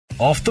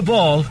Off the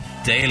Ball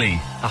Daily.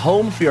 A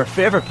home for your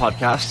favourite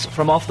podcasts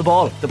from Off the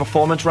Ball. The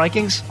performance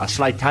rankings, a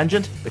slight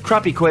tangent, the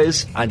crappy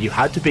quiz, and you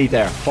had to be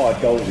there.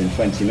 5 goals in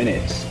 20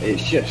 minutes.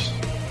 It's just,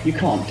 you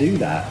can't do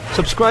that.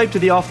 Subscribe to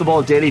the Off the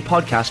Ball Daily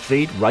podcast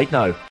feed right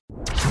now.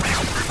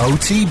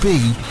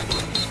 OTB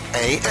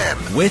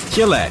AM. With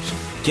Gillette.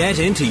 Get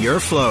into your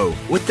flow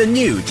with the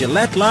new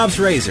Gillette Labs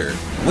Razor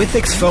with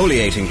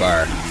exfoliating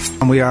bar.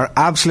 And we are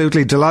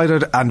absolutely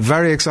delighted and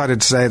very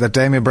excited to say that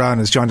Damien Brown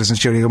has joined us in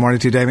studio. Good morning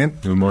to you, Damien.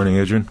 Good morning,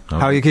 Adrian.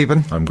 How are you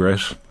keeping? I'm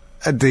great.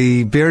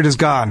 The beard is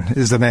gone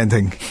is the main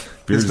thing.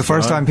 It's the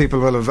first time a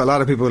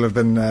lot of people will have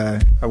been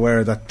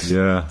aware that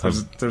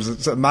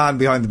there's a man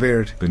behind the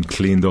beard. Been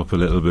cleaned up a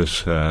little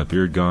bit,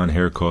 beard gone,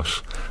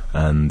 haircut,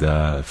 and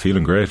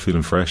feeling great,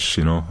 feeling fresh,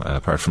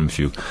 apart from a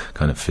few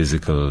kind of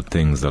physical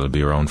things that'll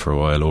be around for a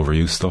while,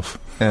 overuse stuff.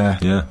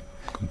 Yeah.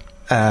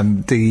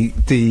 Do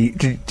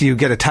you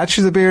get attached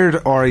to the beard,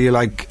 or are you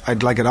like,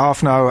 I'd like it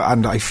off now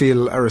and I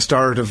feel a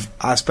restorative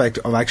aspect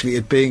of actually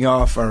it being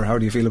off, or how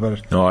do you feel about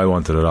it? No, I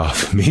wanted it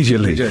off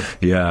immediately. Did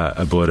you?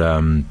 Yeah, but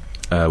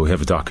we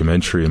have a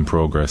documentary in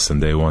progress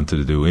and they wanted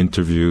to do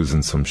interviews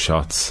and some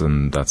shots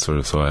and that sort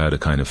of, so I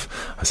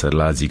said,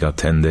 lads, you got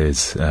 10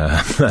 days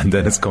and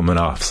then it's coming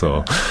off,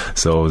 so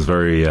I was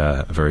very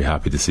very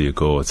happy to see it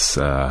go. It's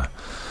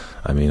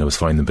I was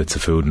finding bits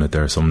of food in it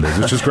there some days,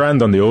 which was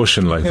grand on the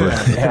ocean, like.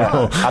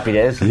 Happy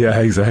days. Yeah,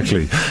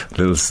 exactly.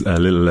 A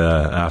little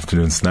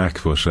afternoon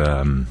snack, but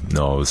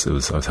no, I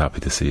was happy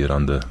to see it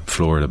on the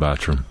floor of the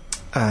bathroom.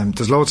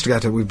 There's loads to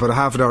get to. We've got a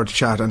half an hour to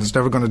chat, and it's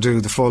never going to do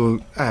the full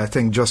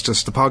thing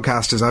justice. The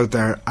podcast is out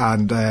there,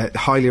 and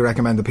highly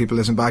recommend that people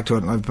listen back to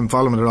it. And I've been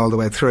following it all the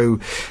way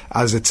through.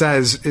 As it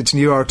says, it's New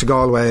York to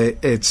Galway.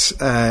 It's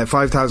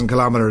 5,000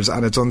 kilometres,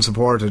 and it's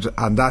unsupported.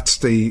 And that's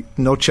the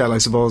nutshell, I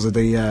suppose, of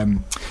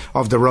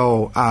the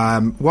row.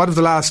 What have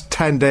the last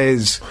 10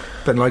 days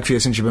been like for you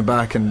since you've been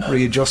back and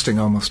readjusting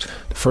almost?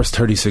 The first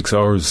 36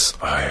 hours,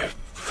 I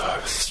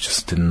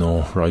just didn't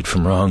know right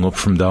from wrong, up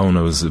from down.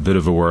 I was a bit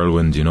of a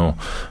whirlwind,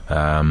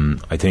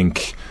 I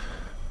think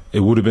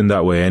it would have been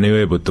that way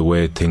anyway, but the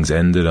way things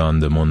ended on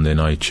the Monday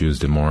night,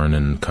 Tuesday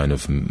morning kind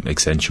of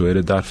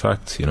accentuated that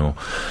fact,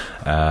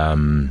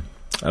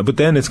 but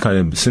then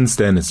since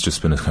then it's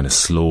just been a kind of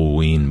slow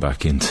wean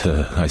back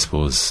into, I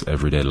suppose,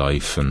 everyday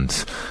life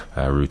and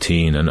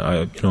routine, and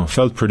I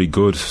felt pretty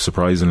good,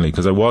 surprisingly,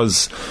 because I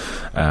was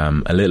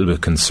a little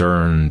bit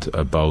concerned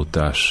about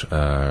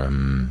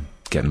that.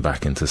 Getting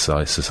back into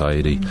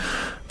society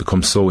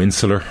becomes so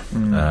insular,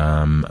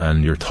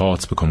 and your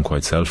thoughts become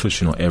quite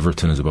selfish.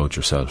 Everything is about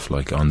yourself,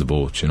 like on the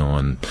boat,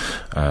 and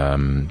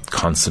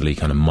constantly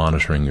kind of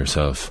monitoring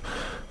yourself.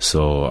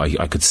 So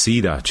I could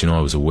see that, I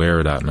was aware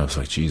of that, and I was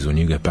like, geez, when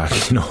you get back,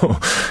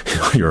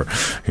 you're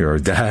a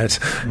dad,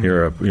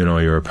 you're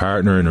a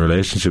partner in a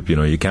relationship,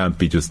 you can't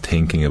be just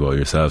thinking about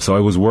yourself. So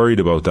I was worried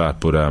about that,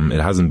 but it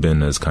hasn't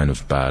been as kind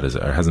of bad as,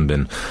 or hasn't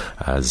been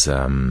as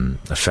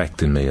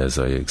affecting me as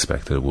I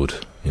expected it would,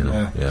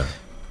 Yeah.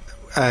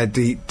 How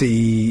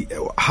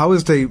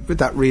has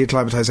that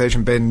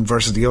reacclimatisation been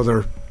versus the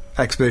other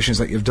expeditions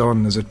that you've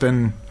done? Has it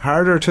been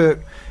harder to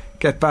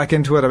get back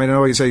into it? I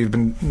know you say you've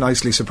been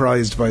nicely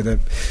surprised by the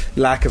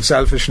lack of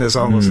selfishness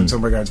almost in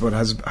some regards, but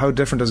how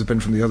different has it been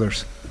from the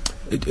others?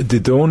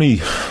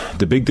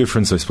 The big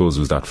difference, I suppose,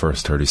 was that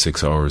first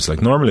 36 hours.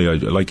 Like normally,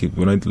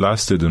 when I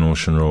last did an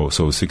ocean row,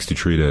 so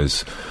 63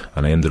 days,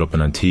 and I ended up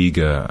in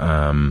Antigua,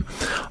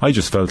 I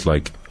just felt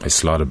like I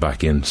slotted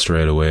back in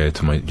straight away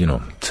to my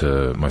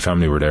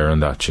family were there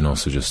and that, so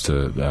just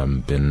to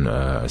been,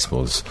 I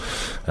suppose,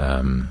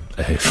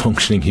 a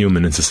functioning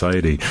human in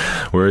society.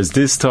 Whereas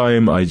this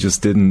time, I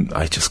just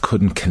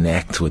couldn't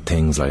connect with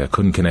things. Like I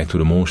couldn't connect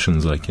with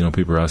emotions. Like,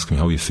 people were asking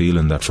me, how you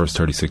feeling that first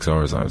 36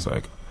 hours? I was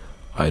like,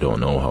 I don't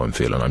know how I'm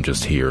feeling. I'm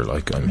just here,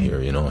 like I'm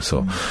here,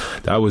 So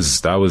that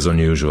was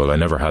unusual. I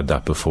never had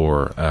that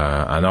before,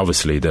 and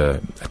obviously the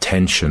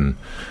attention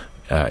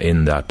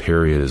in that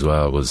period as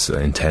well was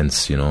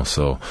intense,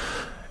 So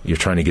you're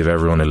trying to give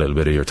everyone a little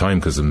bit of your time,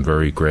 because I'm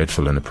very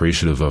grateful and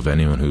appreciative of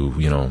anyone who,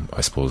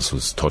 I suppose,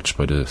 was touched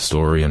by the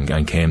story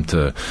and came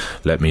to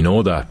let me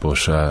know that.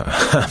 But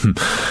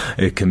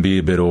it can be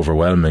a bit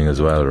overwhelming as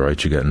well,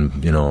 right? You're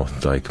getting,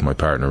 like my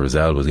partner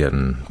Roselle was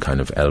getting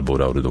kind of elbowed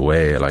out of the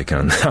way, like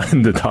on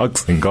the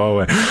docks in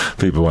Galway.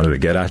 People wanted to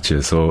get at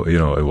you, so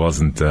it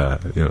wasn't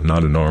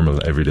not a normal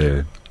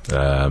everyday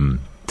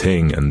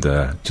thing, and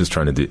just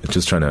trying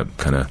to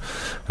kind of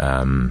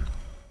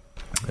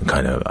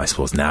I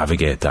suppose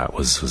navigate that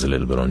was a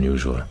little bit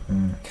unusual.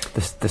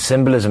 The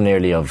symbolism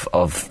nearly of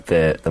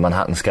the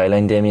Manhattan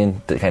skyline,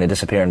 Damien, the kind of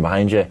disappearing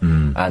behind you,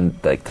 and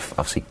like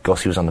obviously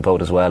Gussie was on the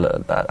boat as well,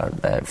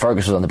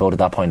 Fergus was on the boat at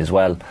that point as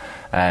well.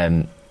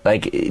 Did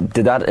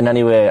that in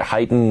any way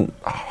heighten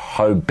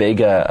how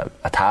big a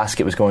task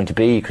it was going to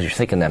be? Because you're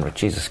thinking then, with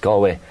Jesus,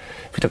 Galway,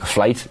 if we took a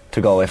flight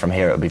to Galway from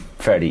here, it would be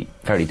fairly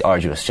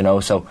arduous,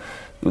 so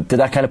did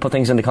that kind of put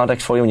things into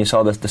context for you when you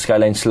saw the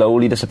skyline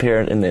slowly disappear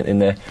in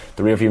the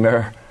rearview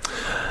mirror?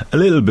 A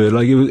little bit,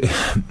 like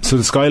so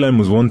the skyline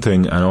was one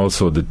thing, and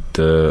also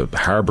the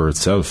harbour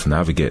itself,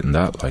 navigating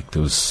that, like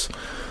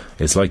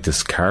it's like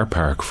this car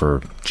park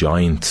for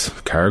giant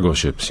cargo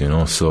ships,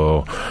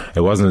 so it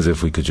wasn't as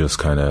if we could just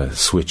kind of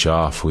switch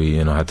off. We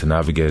had to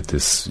navigate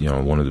this,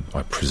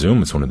 I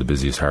presume it's one of the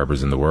busiest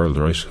harbours in the world,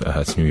 right?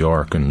 It's New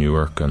York and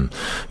Newark and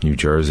New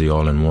Jersey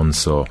all in one.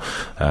 So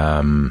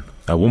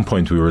at one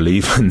point we were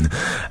leaving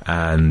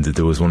and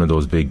there was one of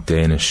those big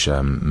Danish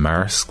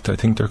Maersk, I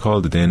think they're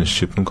called, the Danish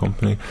shipping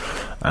company,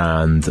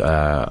 and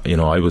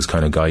I was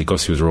kind of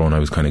Gussie was rowing, I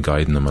was kind of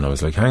guiding them, and I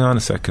was like, hang on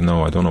a second,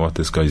 no, I don't know what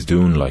this guy's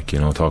doing, like,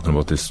 talking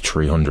about this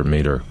 300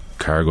 metre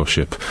cargo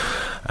ship,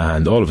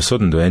 and all of a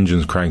sudden the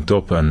engines cranked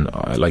up, and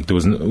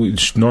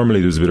normally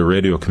there was a bit of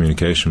radio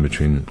communication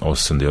between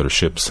us and the other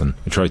ships, and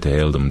we tried to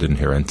hail them, didn't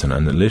hear anything,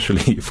 and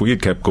literally if we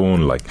had kept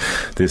going, like,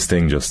 this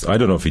thing just, I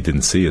don't know if he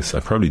didn't see us,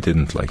 I probably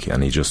didn't, like,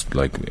 and he just,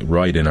 like,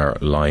 right in our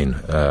line,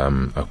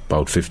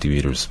 about 50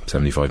 metres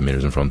 75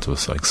 metres in front of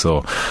us, like,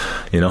 so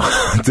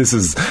this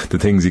is the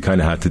things you kind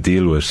of had to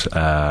deal with,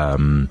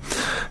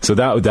 so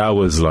that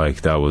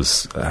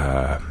was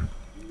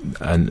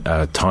and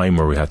a time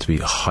where we had to be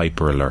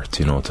hyper alert,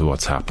 to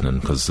what's happening,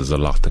 because there's a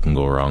lot that can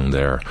go wrong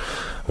there.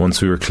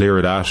 Once we were clear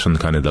of that and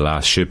kind of the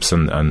last ships,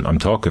 and I'm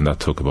talking that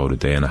took about a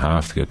day and a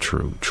half to get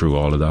through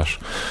all of that.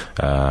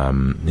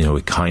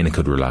 We kind of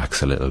could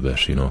relax a little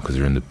bit, because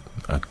you're in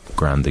a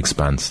grand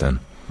expanse then.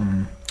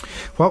 Mm.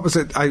 What was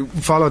it? I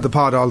followed the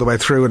pod all the way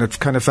through, and it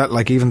kind of felt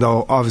like, even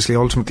though obviously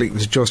ultimately it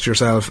was just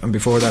yourself, and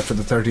before that for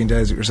the 13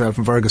 days with yourself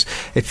and Fergus,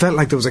 it felt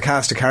like there was a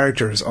cast of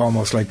characters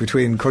almost, like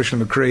between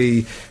Cushla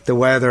McCree, the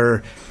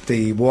weather,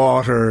 the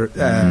water,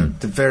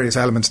 the various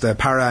elements, the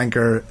para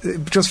anchor.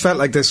 It just felt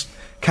like this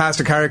cast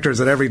of characters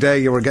that every day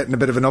you were getting a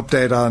bit of an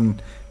update on.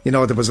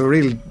 There was a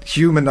real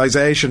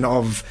humanisation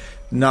of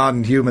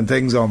non-human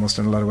things almost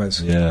in a lot of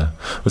ways. Yeah,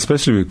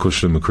 especially with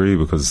Cushla McCree,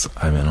 because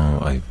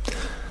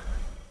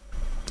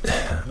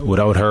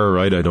without her,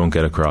 right, I don't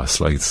get across.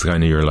 Like, it's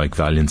kind of your, like,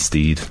 valiant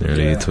steed,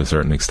 nearly, to a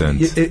certain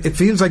extent. It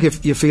feels like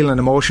you feel an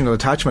emotional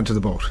attachment to the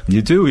boat.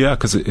 You do, yeah,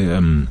 because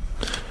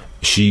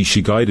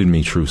she guided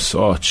me through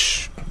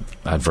such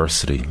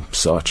adversity,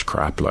 such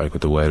crap, like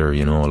with the weather,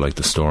 like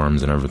the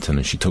storms and everything,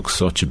 and she took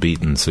such a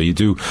beating. So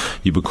you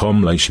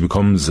become, like, she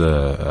becomes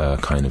a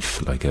kind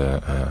of like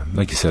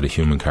like you said, a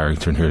human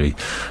character nearly,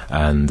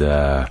 and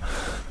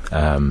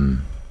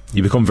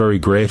you become very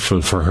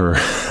grateful for her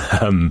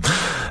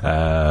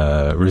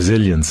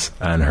resilience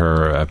and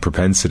her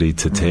propensity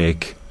to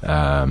take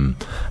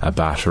a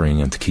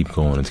battering and to keep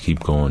going,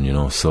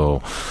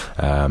 So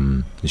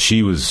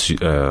she was,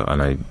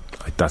 and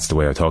that's the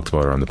way I talked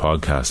about her on the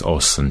podcast,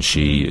 us, and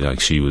she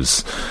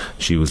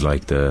was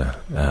like the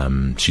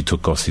she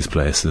took Gussie's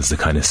place as the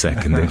kind of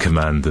second in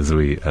command as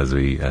we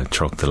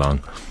trucked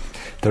along.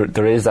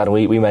 There is that.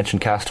 We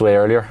mentioned Castaway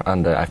earlier,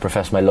 and I've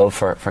professed my love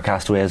for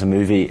Castaway as a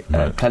movie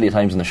plenty of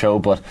times in the show,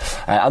 but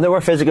and there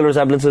were physical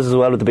resemblances as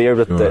well with the beard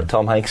with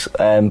Tom Hanks,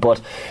 but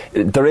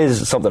there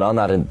is something on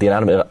that in the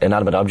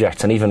inanimate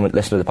objects, and even with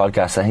listening to the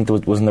podcast, I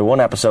think wasn't there one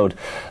episode,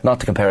 not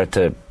to compare it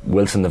to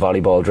Wilson the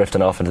volleyball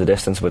drifting off into the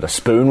distance, but a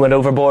spoon went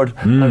overboard.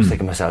 I was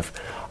thinking to myself,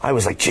 I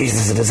was like,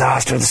 Jesus, it's a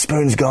disaster, the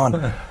spoon's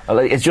gone.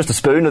 It's just a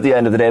spoon at the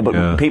end of the day,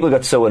 but people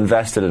got so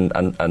invested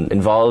and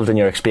involved in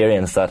your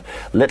experience that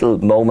little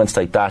moments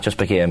like that just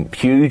became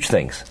huge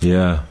things.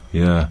 Yeah.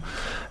 It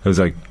was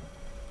like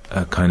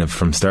kind of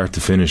from start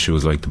to finish, it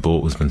was like the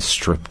boat was been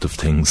stripped of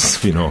things,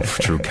 through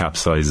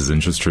capsizes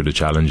and just through the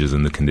challenges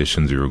and the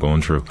conditions we were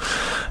going through.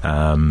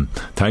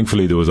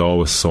 Thankfully there was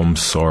always some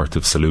sort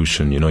of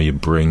solution. You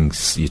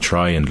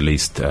try and at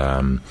least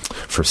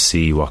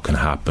foresee what can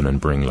happen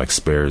and bring like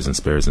spares,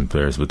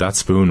 but that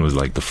spoon was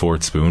like the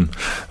fourth spoon.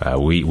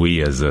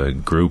 We as a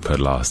group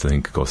had lost, I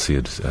think Gussie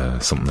had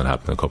something that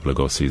happened, a couple of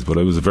Gussies, but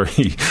it was a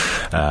very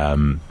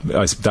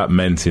that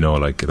meant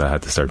like that I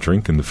had to start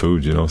drinking the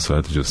food, so I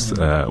had to just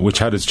which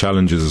had its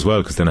challenges as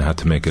well, because then I had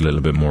to make a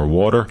little bit more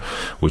water,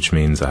 which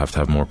means I have to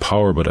have more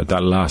power. But at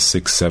that last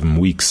 6-7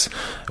 weeks,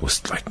 it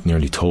was like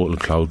nearly total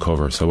cloud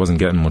cover, so I wasn't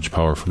getting much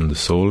power from the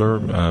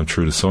solar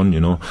through the sun,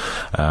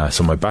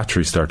 so my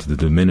battery started to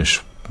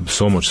diminish,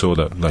 so much so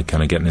that, like,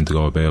 kind of getting into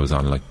Galway Bay, I was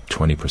on like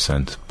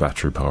 20%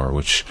 battery power,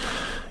 which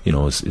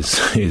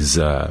is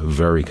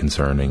very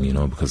concerning,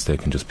 because they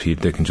can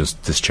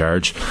just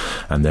discharge,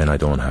 and then I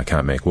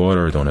can't make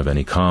water, I don't have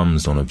any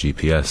comms, don't have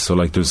GPS, so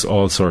like there's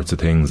all sorts of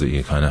things that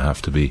you kind of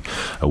have to be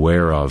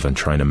aware of and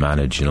trying to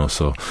manage,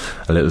 so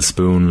a little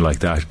spoon like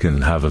that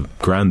can have a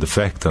grand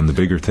effect on the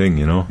bigger thing,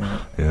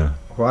 yeah.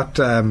 What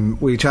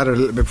we chatted a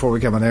little bit before we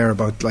came on air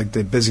about like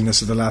the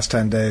busyness of the last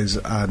 10 days,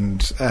 and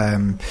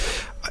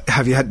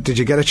did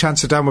you get a chance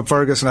to sit down with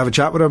Fergus and have a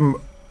chat with him?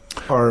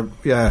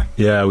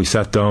 Yeah, we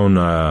sat down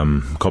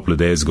a couple of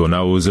days ago.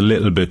 Now it was a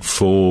little bit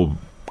full,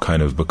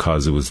 kind of,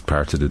 because it was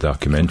part of the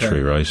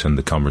documentary, right? And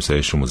the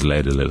conversation was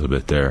led a little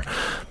bit there.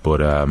 But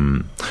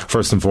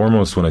first and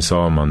foremost, when I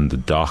saw him on the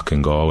dock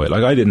in Galway,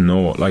 like, I didn't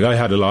know, like, I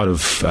had a lot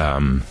of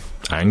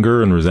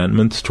anger and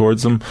resentment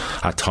towards him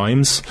at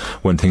times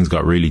when things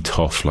got really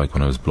tough, like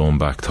when I was blown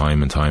back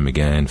time and time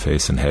again,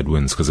 facing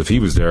headwinds. Because if he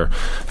was there,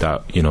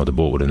 that, you know, the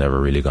boat would have never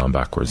really gone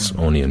backwards,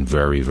 only in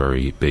very,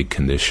 very big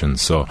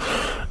conditions. So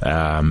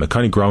it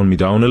kind of ground me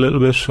down a little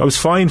bit. I was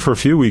fine for a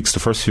few weeks. The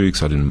first few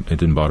weeks it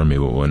didn't bother me,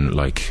 but when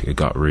like it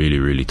got really,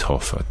 really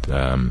tough,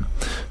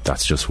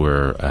 that's just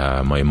where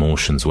my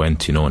emotions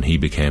went, you know, and he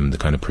became the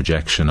kind of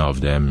projection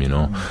of them, you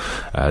know,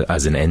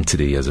 as an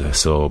entity.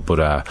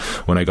 But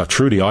when I got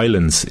through the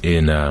islands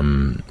in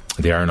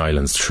the Aran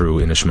Islands, through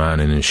Inishmaan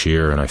and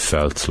Inisheer, and I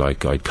felt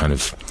like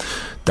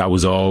that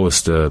was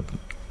always the,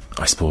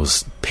 I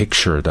suppose,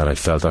 picture that I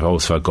felt. I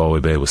always felt Galway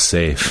Bay was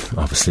safe.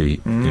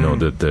 Obviously, you know,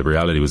 the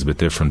reality was a bit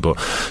different. But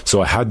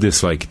so I had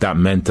this, like, that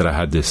meant that I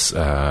had this,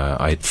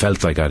 I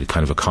felt like I'd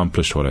kind of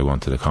accomplished what I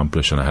wanted to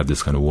accomplish, and I had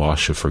this kind of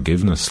wash of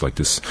forgiveness, like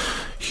this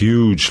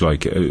huge,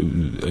 like,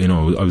 you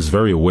know, I was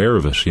very aware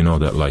of it, you know,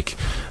 that like,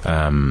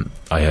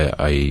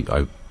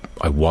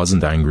 I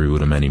wasn't angry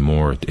with him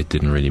anymore. It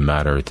didn't really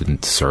matter. It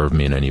didn't serve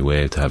me in any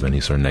way to have any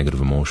sort of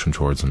negative emotion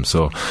towards him.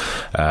 So,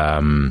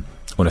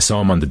 when I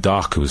saw him on the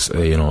dock, it was,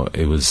 even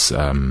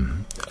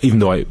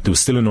though there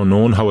was still an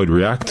unknown how I'd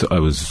react, I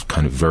was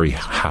kind of very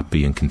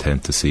happy and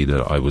content to see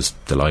that. I was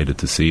delighted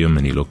to see him,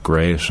 and he looked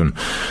great, so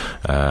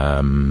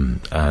I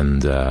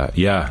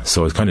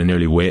was kind of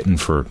nearly waiting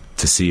to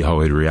see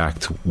how I'd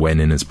react when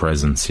in his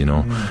presence, you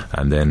know,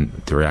 and then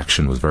the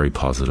reaction was very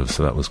positive,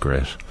 so that was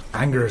great.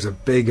 Anger is a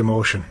big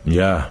emotion.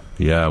 Yeah,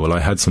 well, I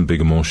had some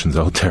big emotions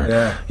out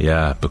there.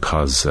 Yeah,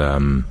 because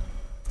the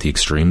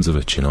extremes of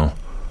it, you know.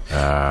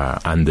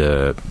 And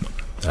the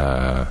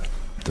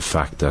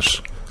fact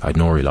that I had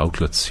no real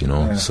outlets, you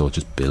know, so it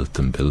just built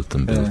and built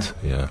and built.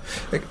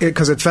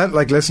 Because it felt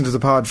like, listening to the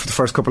pod for the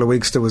first couple of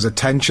weeks, there was a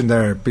tension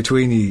there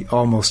between you,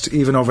 almost,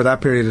 even over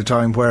that period of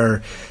time,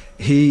 where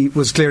he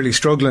was clearly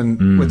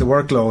struggling with the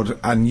workload,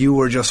 and you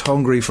were just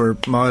hungry for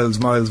miles.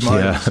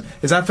 Yeah.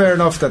 Is that fair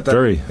enough?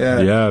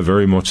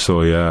 Very much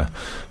so. Yeah,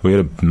 we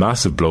had a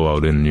massive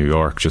blowout in New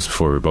York just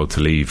before we were about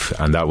to leave,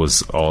 and that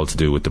was all to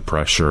do with the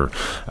pressure,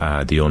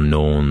 the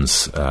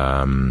unknowns.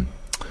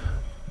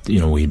 You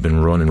know, we'd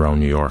been running around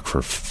New York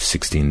for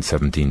 16,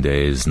 17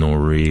 days, no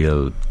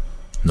real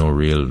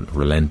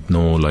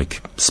like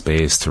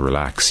space to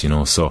relax, you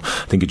know. So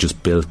I think it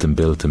just built and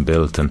built and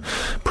built, and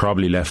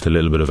probably left a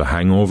little bit of a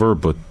hangover.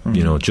 But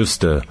you know,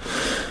 just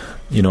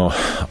you know,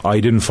 I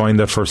didn't find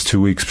that first 2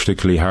 weeks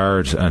particularly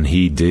hard, and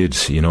he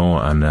did, you know.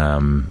 And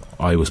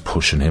I was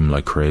pushing him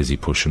like crazy,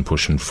 pushing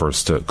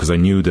first, because I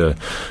knew the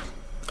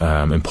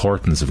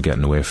importance of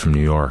getting away from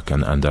New York,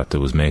 and that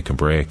there was make and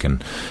break,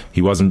 and he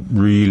wasn't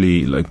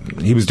really, like,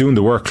 he was doing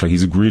the work, like,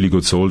 he's a really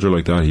good soldier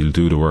like that, he'll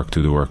do the work,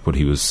 but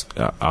he was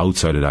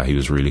outside of that, he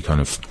was really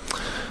kind of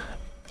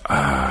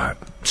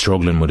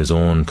struggling with his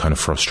own kind of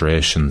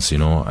frustrations, you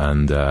know,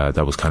 and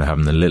that was kind of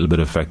having a little bit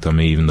of effect on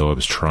me, even though I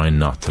was trying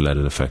not to let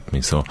it affect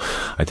me. So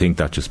I think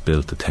that just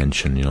built the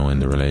tension, you know, in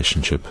the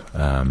relationship.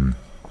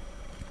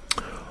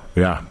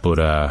 But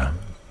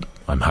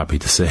I'm happy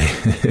to say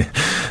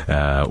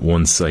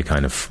once I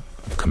kind of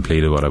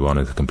completed what I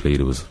wanted to complete,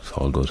 it was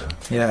all good.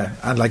 Yeah,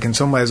 and like in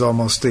some ways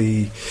almost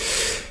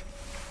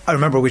I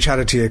remember we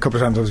chatted to you a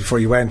couple of times before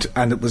you went,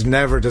 and it was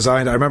never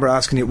designed. I remember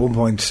asking you at one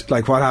point,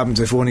 like, what happens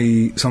if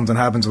only something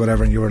happens or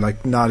whatever, and you were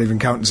like, not even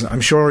counting. I'm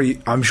sure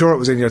it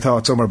was in your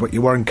thoughts somewhere, but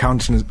you weren't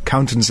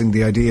countenancing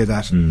the idea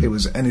that it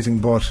was anything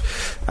but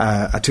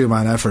a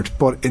two-man effort.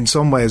 But in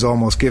some ways,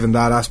 almost given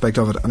that aspect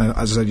of it, and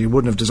as I said, you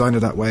wouldn't have designed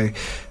it that way,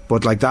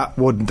 but like that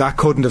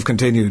couldn't have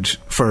continued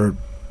for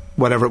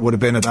whatever it would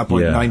have been at that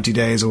point, 90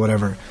 days or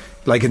whatever.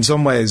 Like, in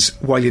some ways,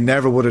 while you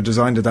never would have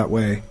designed it that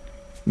way,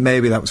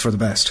 maybe that was for the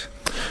best.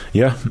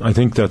 Yeah, I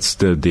think that's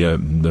the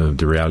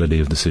reality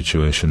of the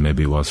situation.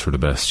 Maybe it was for the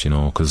best, you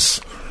know, because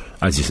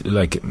as you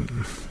like,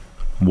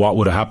 what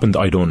would have happened,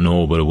 I don't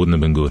know, but it wouldn't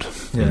have been good,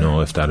 you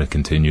know, if that had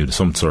continued.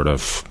 Some sort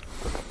of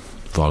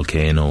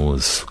volcano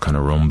was kind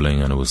of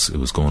rumbling, and it was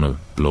going to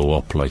blow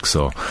up, like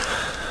so.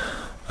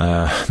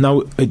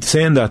 Now,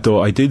 saying that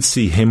though, I did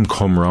see him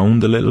come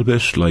round a little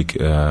bit, like,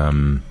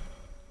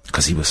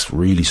 because he was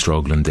really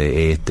struggling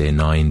day 8, day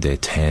 9, day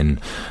 10.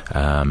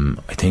 I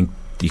think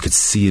you could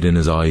see it in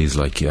his eyes,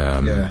 like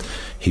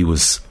he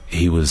was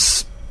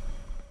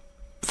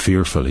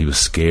fearful, he was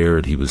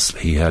scared,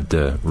 he had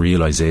the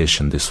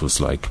realisation this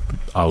was like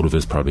out of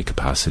his probably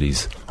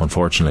capacities,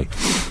 unfortunately.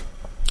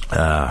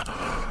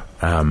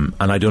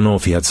 And I don't know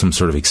if he had some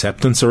sort of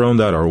acceptance around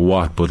that or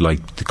what, but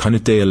like the kind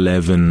of day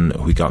 11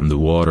 we got in the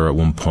water at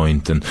one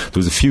point, and there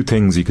was a few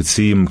things you could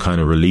see him kind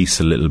of release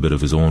a little bit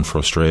of his own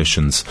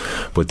frustrations,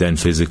 but then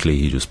physically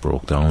he just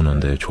broke down on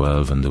day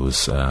 12, and there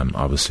was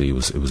obviously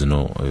there was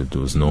no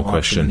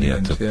question he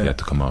had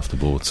to come off the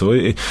boat. So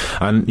the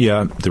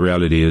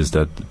reality is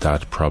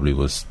that probably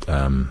was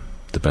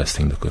the best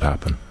thing that could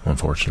happen,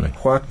 unfortunately.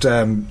 What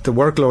the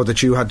workload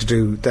that you had to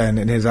do then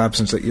in his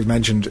absence that you've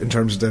mentioned, in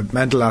terms of the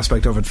mental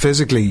aspect of it,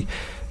 physically,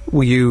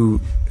 were you,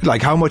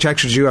 like, how much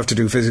extra did you have to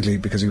do physically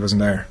because he wasn't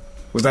there?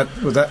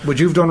 Would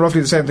you have done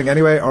roughly the same thing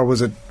anyway, or was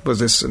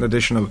this an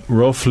additional?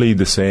 Roughly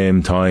the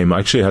same time. I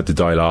actually had to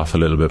dial off a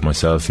little bit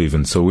myself,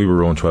 even. So we were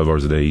rowing 12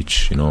 hours a day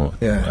each, you know.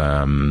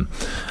 Yeah.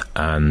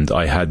 And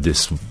I had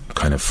this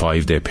kind of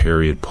 5-day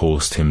period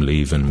post him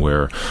leaving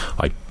where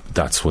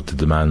that's what the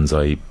demands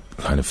I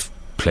kind of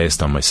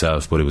placed on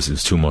myself, but it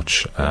was too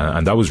much,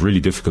 and that was really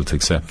difficult to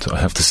accept, I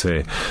have to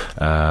say,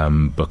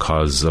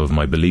 because of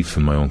my belief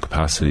in my own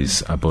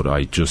capacities. But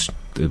I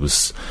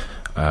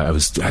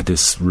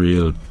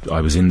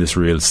was in this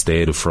real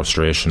state of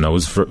frustration. It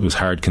was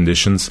hard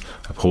conditions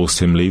post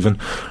him leaving,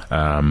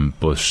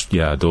 but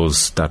yeah,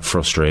 that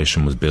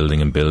frustration was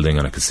building, and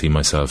I could see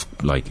myself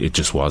like it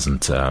just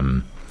wasn't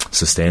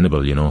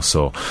sustainable, you know.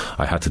 So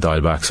I had to dial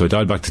back. So I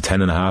dialed back to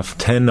 10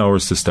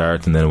 hours to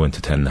start, and then I went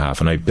to 10.5,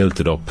 and I built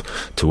it up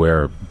to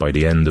where by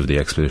the end of the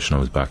expedition I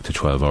was back to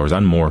 12 hours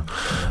and more,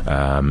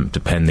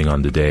 depending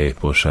on the day.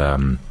 But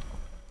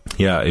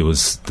yeah, it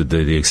was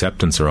the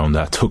acceptance around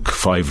that took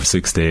 5 or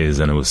 6 days,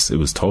 and it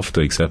was tough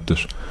to accept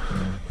it.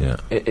 Yeah,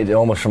 it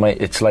almost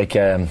reminds. It's like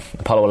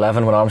Apollo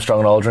 11 when Armstrong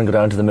and Aldrin go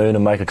down to the moon,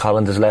 and Michael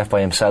Collins is left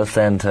by himself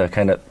then to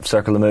kind of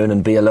circle the moon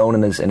and be alone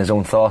in his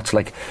own thoughts.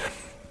 Like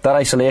that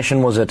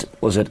isolation, was it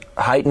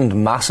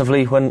heightened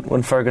massively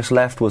when Fergus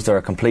left? Was there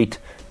a complete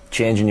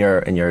change in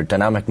your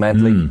dynamic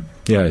mentally?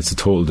 Yeah, it's a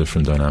total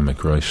different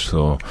dynamic, right?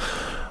 So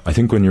I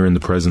think when you're in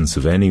the presence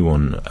of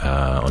anyone,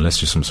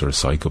 unless you're some sort of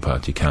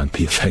psychopath, you have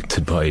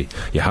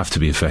to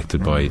be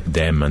affected by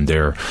them and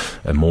their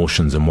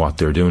emotions and what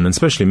they're doing. And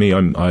especially me,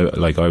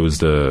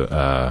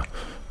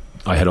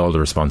 I had all the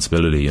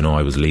responsibility, you know.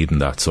 I was leading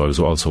that, so I was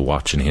also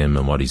watching him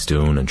and what he's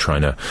doing and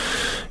trying to.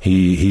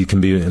 He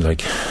can be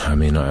like, I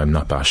mean, I'm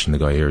not bashing the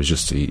guy here. It's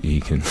just he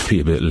can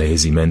be a bit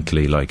lazy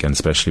mentally, like, and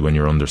especially when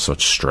you're under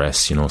such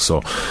stress, you know.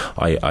 So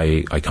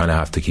I kind of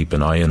have to keep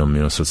an eye on him,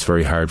 you know. So it's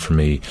very hard for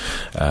me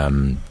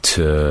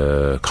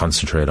to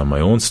concentrate on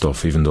my own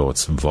stuff, even though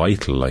it's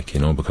vital, like,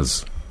 you know,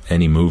 because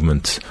any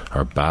movement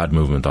or bad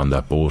movement on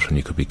that boat and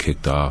you could be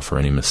kicked off, or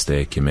any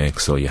mistake you make.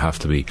 So you have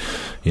to be,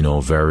 you know,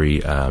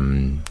 very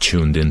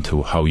tuned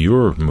into how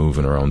you're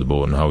moving around the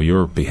boat and how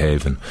you're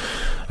behaving.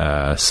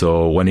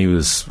 So when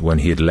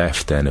he had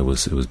left, then it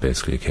was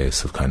basically a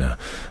case of kind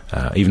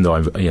of even though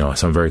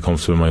I'm very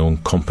comfortable in my own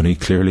company,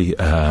 clearly,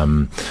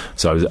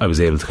 so I was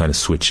able to kind of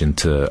switch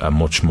into a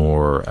much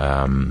more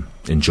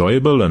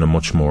enjoyable and a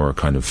much more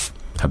kind of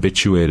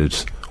habituated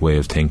way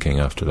of thinking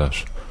after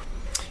that.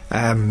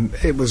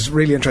 It was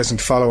really interesting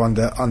to follow on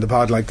the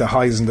pod, like the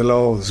highs and the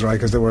lows, right?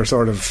 Because there were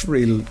sort of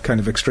real kind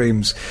of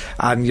extremes,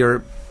 and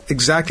you're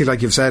exactly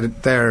like you've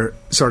said there,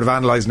 sort of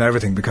analysing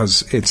everything,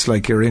 because it's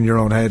like you're in your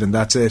own head and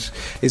that's it.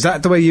 Is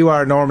that the way you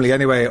are normally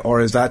anyway, or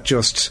is that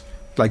just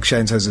like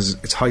Shane says,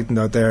 it's heightened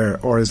out there,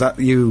 or is that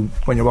you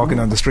when you're walking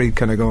down the street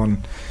kind of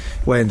going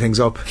weighing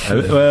things up?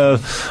 Well,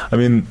 I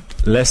mean,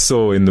 less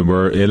so in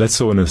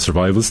a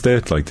survival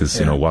state like this,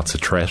 you know, what's a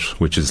threat,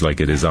 which is like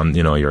it is on,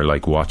 you know, you're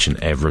like watching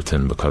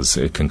everything because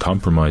it can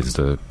compromise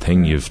the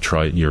thing you're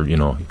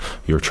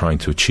trying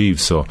to achieve.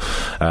 So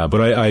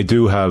but I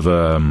do have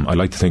I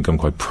like to think I'm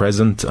quite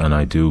present, and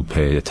I do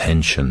pay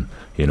attention,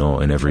 you know,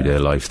 in everyday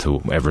life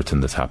to everything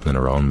that's happening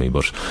around me.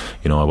 But,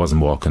 you know, I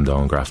wasn't walking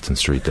down Grafton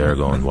Street there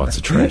going, what's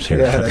a threat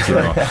here? Yeah, that's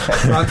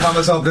right. Ron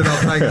Thomas opened up,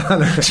 hang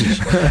on.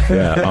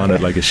 Yeah, on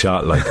it like a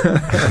shot, like.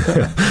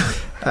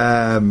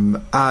 And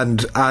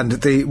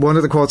the one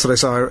of the quotes that I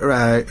saw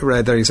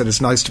read there, he said,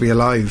 "It's nice to be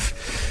alive."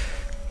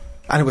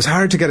 And it was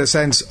hard to get a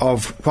sense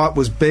of what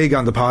was big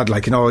on the pod.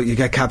 Like, you know, you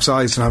get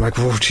capsized, and I'm like,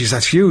 "Whoa, geez,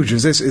 that's huge.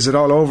 Is it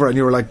all over?" And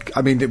you were like,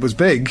 I mean, it was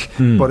big,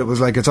 but it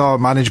was like, it's all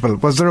manageable.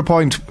 Was there a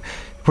point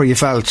where you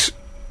felt,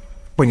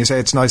 when you say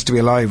it's nice to be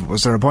alive,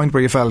 was there a point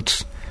where you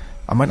felt,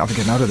 I might not be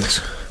getting out of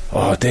this?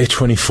 Oh, day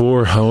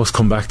 24, I always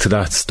come back to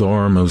that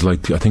storm. I was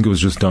like, I think it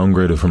was just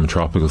downgraded from a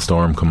tropical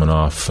storm coming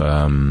off,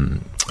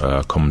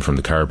 coming from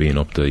the Caribbean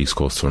up the east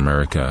coast of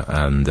America,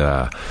 and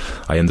I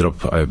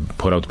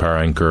put out the power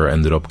anchor,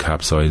 ended up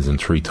capsizing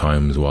 3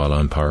 times while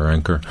on power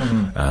anchor,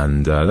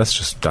 and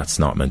that's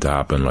not meant to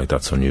happen. Like,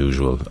 that's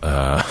unusual,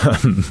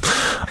 and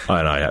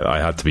I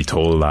had to be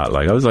told that.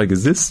 Like, I was like,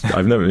 is this?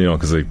 I've never, you know,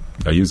 because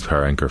I used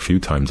power anchor a few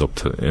times up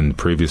to in the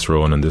previous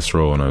row and in this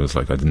row, and I was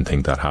like, I didn't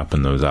think that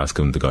happened. I was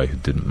asking the guy who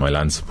did my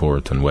land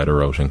support and weather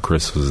routing,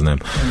 Chris was his name,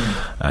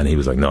 and he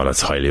was like, no,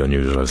 that's highly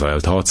unusual. I was like, I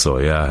thought so,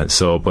 yeah.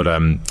 So, but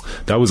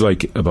that was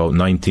like about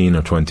 19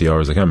 or 20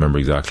 hours, I can't remember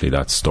exactly,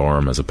 that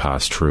storm as it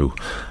passed through,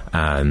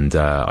 and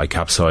I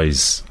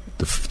capsized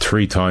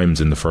 3 times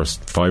in the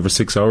first 5 or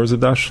 6 hours of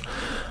that,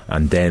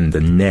 and then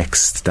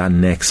that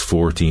next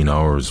 14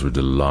 hours were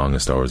the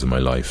longest hours of my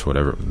life,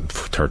 whatever,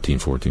 13,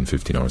 14,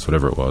 15 hours,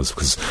 whatever it was,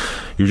 because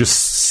you're just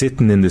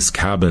sitting in this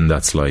cabin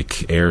that's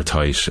like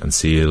airtight and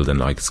sealed, and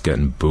like it's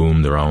getting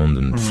boomed around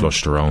and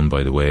flushed around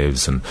by the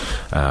waves, and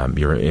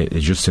you're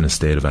just in a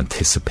state of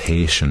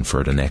anticipation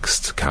for the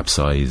next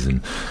capsize,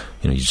 and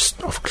you know, you just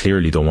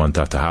clearly don't want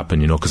that to happen,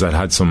 you know, because I'd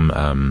had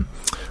some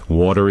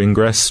water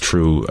ingress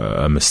through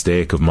a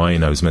mistake of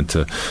mine. I was meant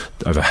to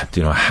have a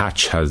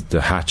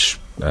hatch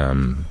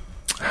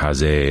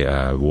has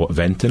a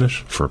vent in it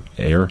for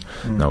air.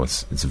 Now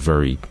it's a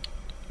very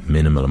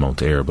minimal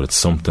amount of air, but it's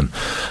something.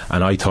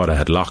 And I thought I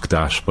had locked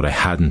that, but I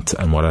hadn't.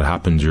 And what had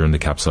happened during the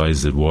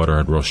capsize, the water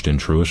had rushed in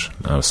through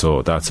it.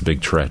 So that's a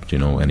big threat,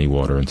 any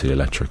water into the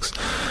electrics.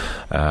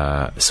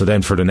 So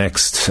then for the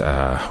next,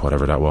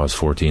 whatever that was,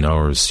 14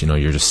 hours,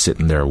 you're just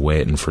sitting there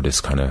waiting for this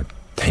kind of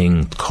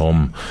thing to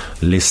come,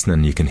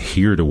 listening. You can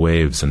hear the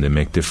waves and they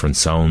make different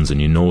sounds,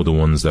 and the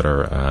ones that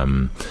are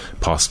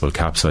possible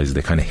capsize,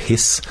 they kind of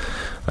hiss,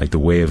 like the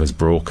wave has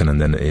broken and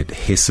then it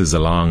hisses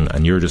along,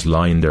 and you're just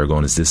lying there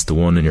going, is this the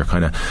one? And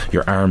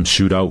your arms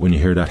shoot out when you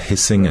hear that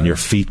hissing, and your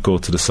feet go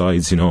to the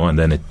sides, and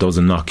then it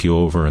doesn't knock you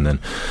over, and then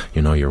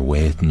you're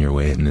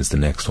waiting, is the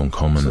next one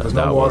coming? So there's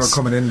no water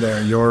coming in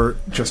there, you're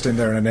just in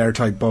there in an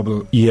airtight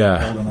bubble,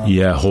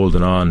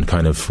 holding on,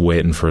 kind of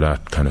waiting for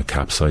that kind of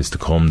capsize to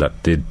come.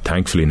 That did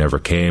thankfully never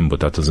came,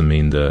 but that doesn't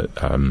mean the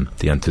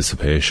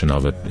anticipation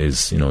of it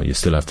is, you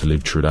still have to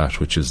live through that,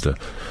 which is the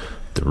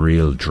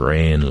real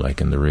drain, like,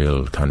 in the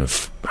real kind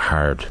of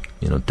hard,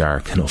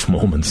 dark enough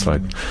moments,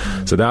 like.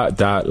 So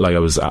that like, I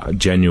was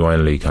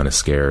genuinely kind of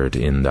scared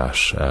in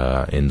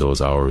that, in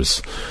those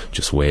hours,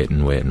 just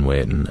waiting.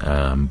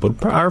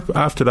 But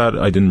after that,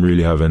 I didn't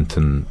really have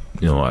anything,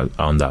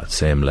 on that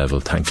same level,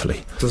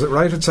 thankfully. Does it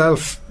right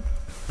itself?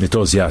 It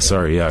does, yeah.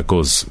 It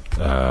goes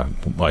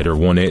either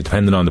 180,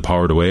 depending on the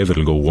power of the wave,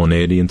 it'll go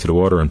 180 into the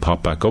water and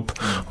pop back up,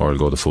 or it'll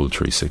go the full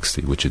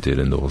 360, which it did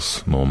in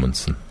those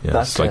moments. And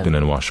it's like being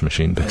in a washing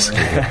machine, basically.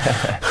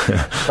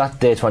 That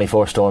day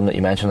 24 storm that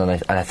you mentioned,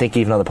 and I think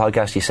even on the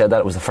podcast you said that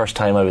it was the first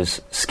time I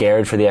was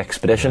scared for the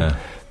expedition.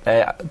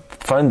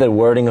 Found the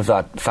wording of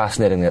that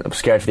fascinating, that I'm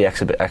scared for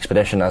the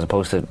expedition as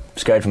opposed to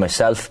scared for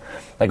myself.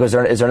 Like, is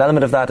there an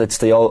element of that? It's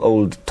the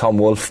old Tom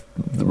Wolfe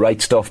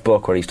Right Stuff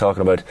book where he's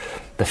talking about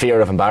the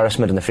fear of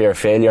embarrassment and the fear of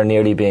failure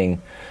nearly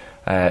being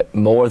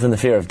more than the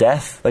fear of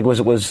death. Like,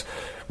 was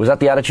that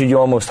the attitude you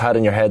almost had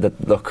in your head,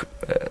 that look,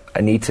 I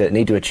need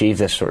to achieve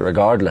this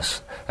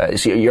regardless?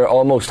 So you're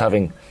almost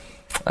having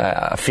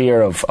a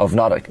fear of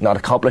not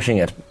accomplishing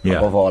it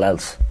above all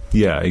else.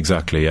 Yeah,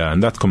 exactly, yeah.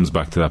 And that comes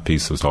back to that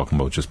piece I was talking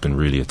about, just being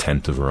really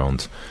attentive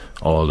around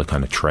all the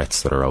kind of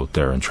threats that are out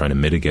there and trying to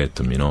mitigate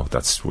them,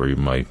 That's where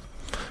my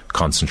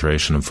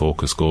concentration and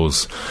focus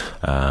goes,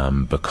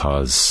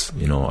 because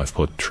I've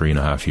put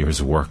 3.5 years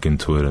of work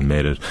into it and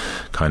made it,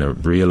 kind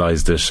of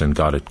realised it and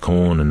got it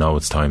going, and now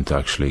it's time to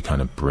actually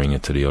kind of bring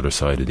it to the other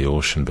side of the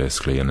ocean,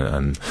 basically,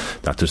 and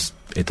that just,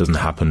 it doesn't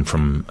happen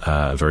from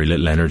very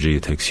little energy.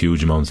 It takes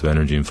huge amounts of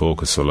energy and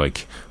focus. So,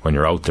 like, when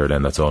you're out there,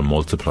 then that's all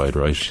multiplied,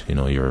 right?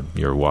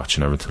 You're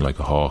watching everything like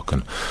a hawk,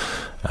 and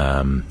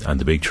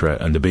the big threat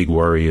and the big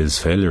worry is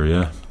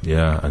failure,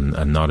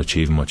 and not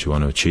achieving what you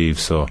want to achieve.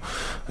 So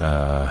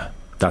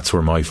that's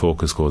where my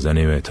focus goes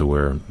anyway, to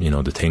where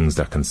the things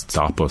that can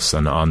stop us.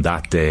 And on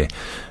that day,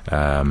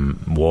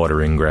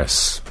 water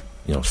ingress,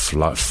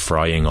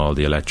 frying all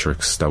the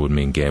electrics, that would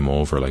mean game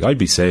over. Like, I'd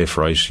be safe,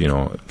 right?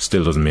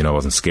 Still doesn't mean I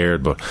wasn't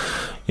scared, but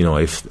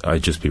if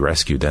I'd just be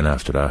rescued then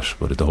after that,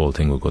 but the whole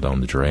thing would go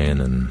down the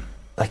drain. And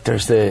like,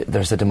 there's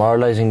the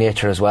demoralising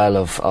nature as well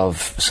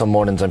of some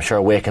mornings, I'm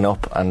sure, waking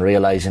up and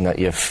realising that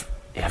you've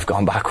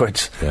gone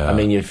backwards. I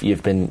mean,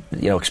 you've been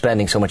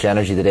expending so much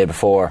energy the day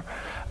before,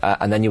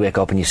 and then you wake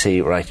up and you see,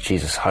 right,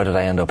 Jesus, how did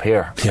I end up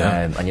here?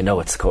 And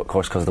it's of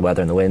course because of the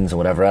weather and the winds and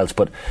whatever else,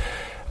 but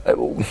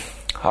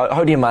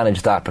how do you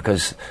manage that?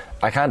 Because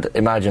I can't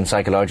imagine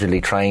psychologically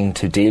trying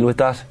to deal with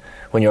that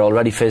when you're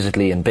already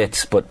physically in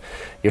bits, but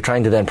you're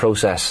trying to then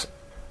process,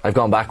 I've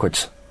gone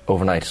backwards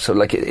overnight. So,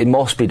 like, it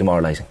must be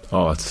demoralising.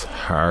 Oh, it's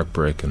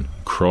heartbreaking,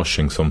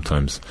 crushing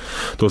sometimes.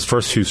 Those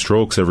first few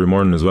strokes every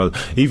morning as well,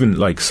 even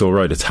like, so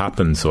right, it's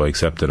happened, so I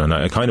accept it, and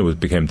I kind of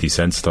became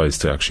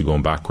desensitised to actually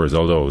going backwards,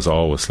 although it was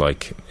always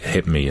like,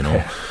 hit me,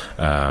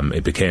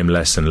 it became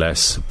less and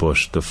less.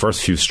 But the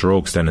first few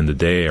strokes then in the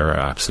day are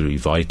absolutely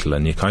vital,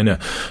 and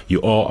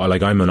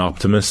I'm an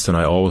optimist, and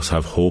I always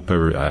have hope.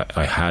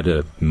 I had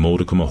a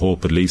modicum of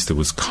hope, at least. It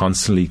was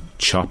constantly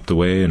chopped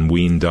away and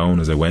weaned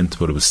down as I went,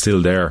 but it was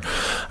still there,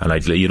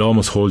 and you'd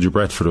almost hold your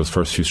breath for those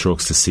first few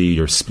strokes to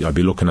see I'd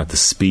be looking at the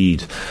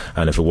speed,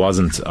 and if it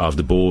wasn't of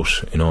the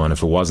boat, and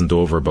if it wasn't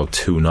over about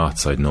 2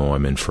 knots, I'd know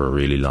I'm in for a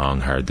really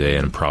long, hard day,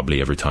 and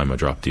probably every time I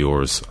drop the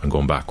oars, I'm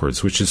going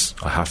backwards, which is,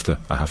 I have to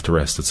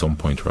rest at some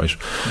point, right?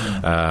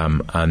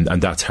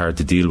 And that's hard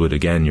to deal with.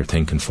 Again, you're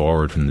thinking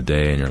forward in the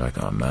day, and you're like,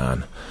 oh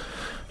man,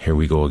 here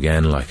we go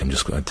again. Like,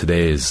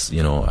 today is,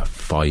 a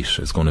fight.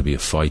 It's going to be a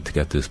fight to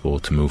get this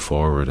boat to move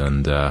forward,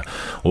 and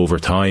over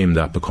time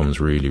that becomes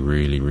really,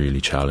 really,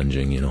 really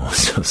challenging.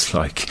 It's just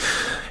like,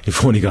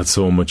 you've only got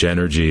so much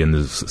energy, and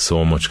there's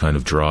so much kind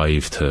of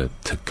drive to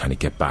kind of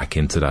get back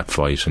into that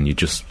fight, and you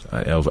just,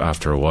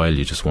 after a while,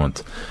 you just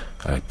want,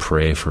 I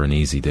pray for an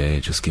easy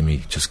day. Just give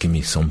me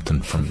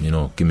something from,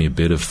 give me a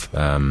bit of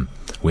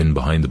wind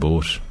behind the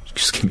boat.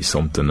 Just give me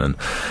something. And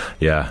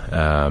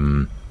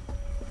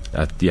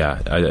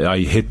I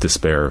hit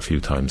despair a few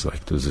times.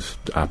 Like, there was an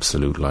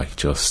absolute, like,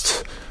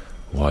 just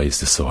why is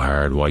this so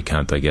hard? Why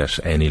can't I get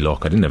any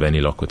luck? I didn't have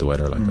any luck with the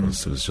weather. Like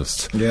it was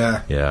just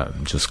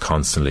just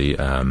constantly.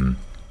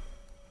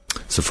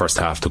 So first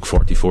half took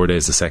 44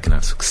 days. The second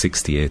half took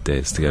 68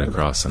 days to get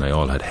across, and I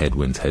all had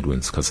headwinds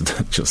because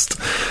of just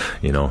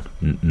no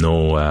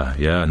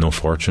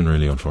fortune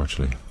really,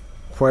 unfortunately.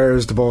 Where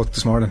is the boat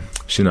this morning?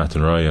 She's in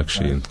Athenry,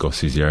 actually, in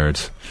Gussie's yard.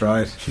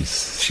 Right.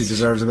 She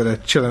deserves a bit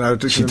of chilling out.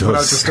 She does. Put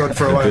out the stud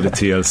for a while. A bit of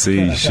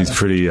TLC. She's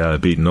pretty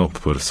beaten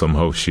up, but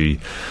somehow she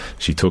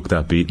took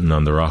that beating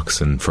on the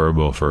rocks in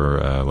Furbo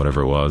for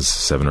whatever it was,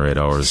 7 or 8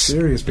 hours.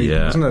 Serious beating,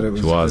 wasn't it?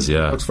 It was. It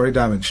looks very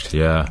damaged.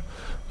 Yeah.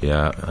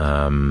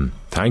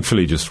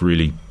 Thankfully, just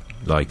really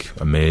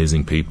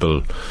amazing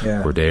people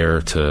were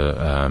there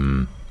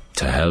to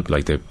help.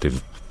 Like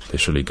they've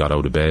literally got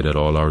out of bed at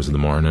all hours of the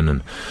morning,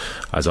 and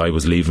as I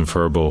was leaving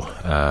Furbo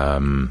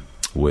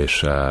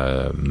with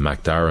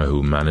Mac Dara,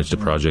 who managed the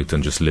project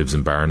and just lives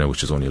in Barna,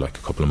 which is only like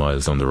a couple of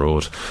miles down the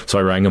road, so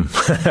I rang him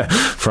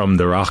from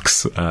the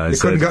rocks. You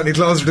couldn't get any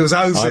closer to his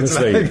house.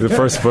 Honestly, the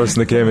first person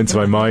that came into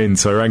my mind,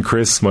 so I rang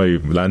Chris, my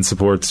land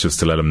support, just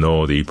to let him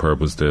know the EPIRB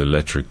was the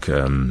electric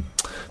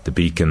the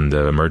beacon,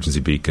 the emergency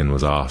beacon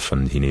was off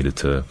and he needed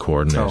to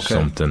coordinate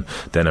something.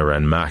 Then I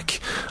rang Mac.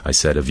 I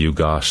said, have you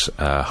got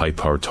a high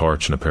powered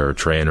torch and a pair of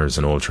trainers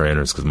and old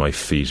trainers, because my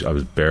feet, I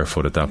was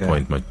barefoot at that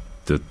point,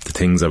 the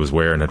things I was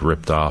wearing had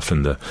ripped off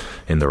in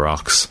the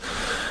rocks.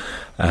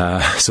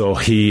 So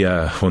he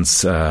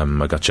once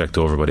I got checked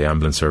over by the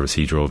ambulance service,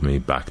 he drove me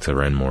back to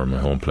Renmore, my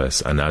home place.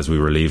 And as we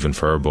were leaving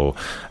Furbo,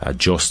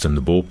 Justin,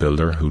 the boat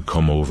builder, who'd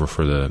come over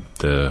for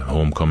the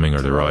homecoming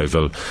or the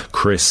arrival,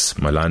 Chris,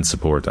 my land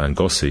support, and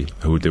Gussie,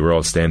 who they were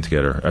all staying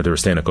together, they were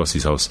staying at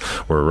Gussie's house,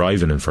 were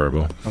arriving in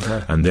Furbo.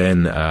 And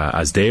then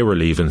as they were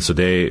leaving, so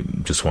they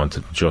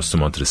Justin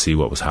wanted to see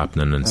what was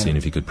happening and seeing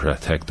if he could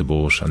protect the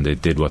boat, and they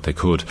did what they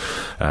could.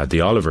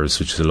 The Olivers,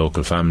 which is a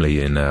local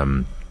family in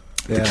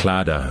the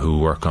Claddagh, who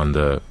work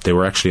they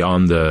were actually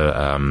on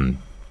the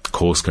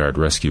Coast Guard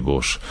rescue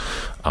boat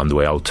on the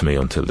way out to me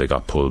until they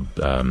got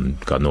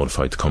got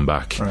notified to come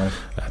back,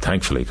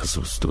 thankfully, because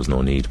there was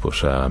no need. But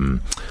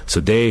so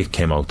they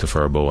came out to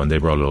Furbo and they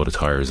brought a load of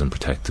tyres and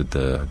protected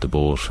the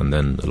boat, and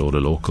then a load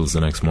of locals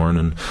the next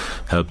morning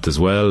helped as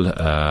well.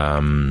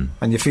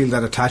 And you feel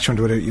that attachment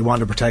with it, you want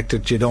to protect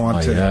it, you don't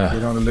want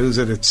to lose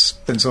it. It's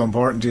been so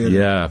important to you.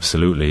 Yeah,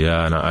 absolutely.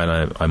 Yeah, and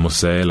I must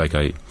say,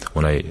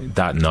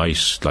 that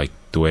night, like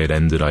the way it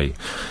ended, I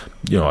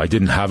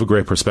didn't have a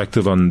great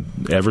perspective on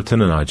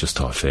Everton, and I just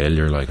thought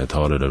failure. Like, I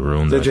thought it had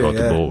ruined. I thought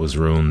the boat was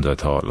ruined. I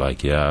thought,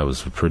 I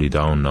was pretty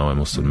down now, I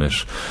must admit.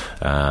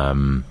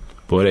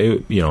 But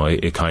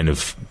it kind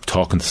of,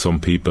 talking to some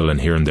people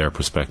and hearing their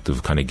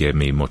perspective kind of gave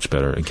me much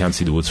better. I can't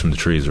see the woods from the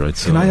trees, right?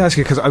 So, can I ask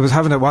you, because I was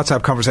having a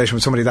WhatsApp conversation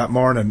with somebody that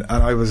morning,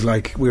 and I was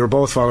like, we were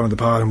both following the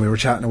pod and we were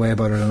chatting away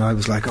about it, and I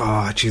was like,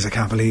 oh jeez, I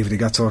can't believe it, he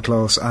got so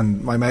close.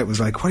 And my mate was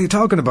like, what are you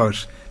talking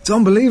about? It's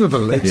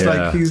unbelievable. It's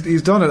like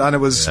he's done it, and it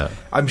was.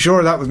 I'm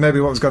sure that was maybe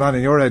what was going on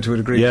in your head to a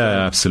degree.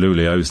 Yeah,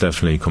 absolutely. I was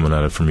definitely coming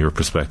at it from your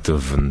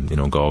perspective, and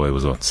Galway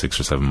was 6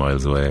 or 7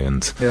 miles away,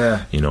 and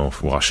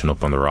washing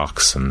up on the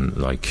rocks, and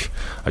I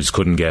just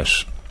couldn't get.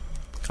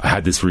 I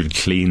had this really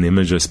clean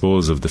image, I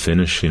suppose, of the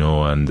finish,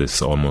 and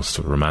this almost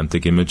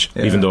romantic image,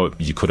 even though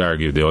you could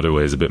argue the other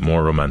way is a bit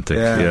more romantic,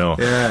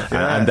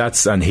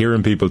 and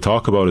hearing people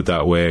talk about it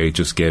that way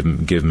just give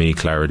me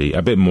clarity,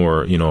 a bit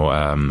more,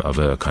 of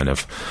a kind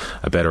of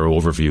a better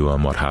overview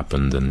on what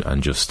happened,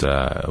 and just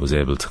I was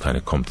able to kind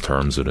of come to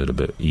terms with it a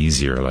bit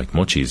easier,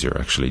 much easier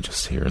actually,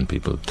 just hearing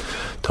people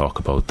talk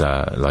about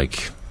that,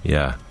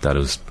 that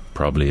was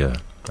probably a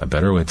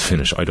better way to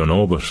finish. I don't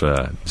know, but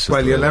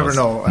well, you'll never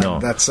know. No.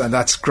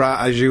 That's great,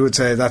 as you would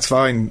say. That's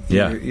fine.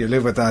 You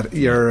live with that.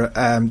 Your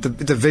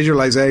the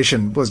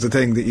visualization was the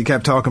thing that you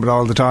kept talking about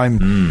all the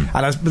time,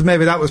 and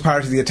maybe that was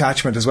part of the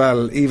attachment as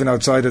well, even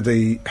outside of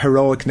the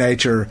heroic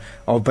nature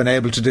of being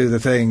able to do the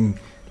thing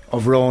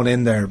of rowing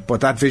in there.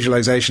 But that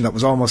visualization that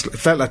was almost, it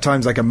felt at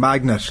times like a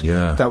magnet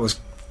that was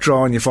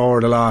drawing you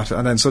forward a lot,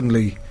 and then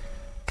suddenly,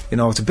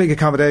 it's a big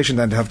accommodation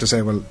then to have to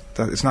say, well,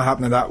 it's not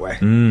happening that way.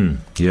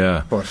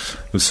 But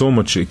it was so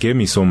much. It gave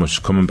me so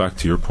much. Coming back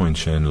to your point,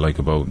 Shane,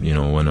 about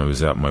when I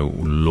was at my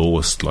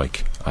lowest,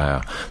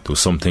 there was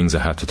some things I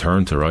had to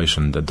turn to, right,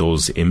 and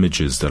those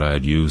images that I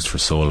had used for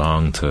so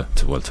long to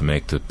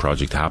make the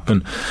project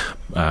happen.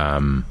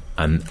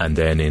 And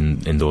then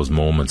in those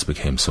moments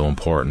became so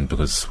important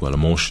because,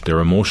 they're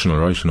emotional,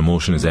 right? And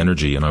emotion is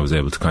energy, and I was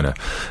able to kind of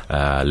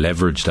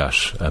leverage that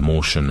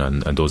emotion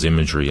and those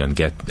imagery and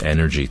get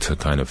energy to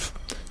kind of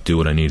do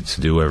what I needed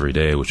to do every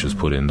day, which was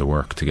put in the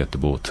work to get the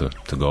boat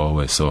to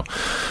Galway. So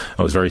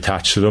I was very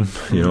attached to them,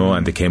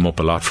 and they came up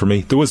a lot for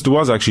me. There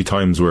was actually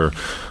times where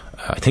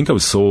I think I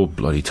was so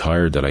bloody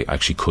tired that I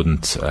actually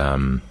couldn't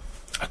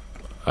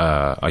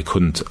I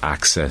couldn't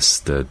access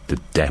the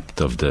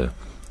depth of the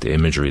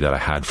imagery that I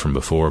had from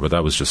before, but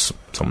that was just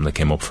something that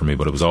came up for me.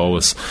 But I was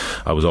always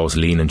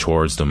leaning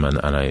towards them, and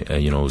I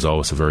it was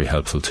always a very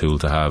helpful tool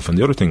to have. And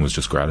the other thing was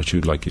just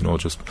gratitude, like,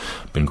 just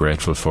been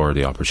grateful for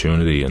the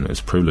opportunity, and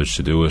it's a privilege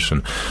to do it,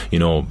 and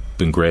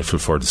been grateful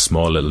for the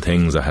small little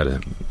things. I had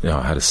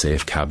a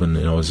safe cabin.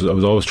 I was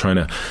always trying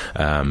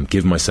to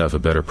give myself a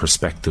better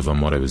perspective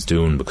on what I was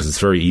doing, because it's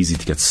very easy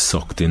to get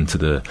sucked into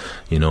the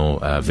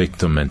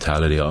victim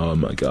mentality. Oh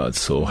my God,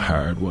 it's so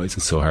hard. Why is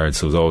it so hard?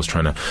 So I was always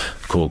trying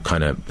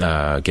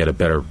to get a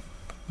better,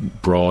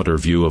 broader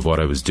view of what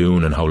I was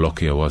doing and how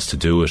lucky I was to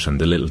do it, and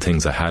the little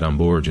things I had on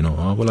board.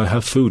 I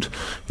have food.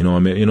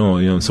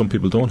 Some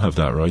people don't have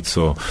that, right?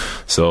 So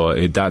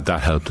that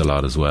helped a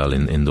lot as well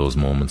in those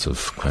moments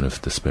of kind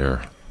of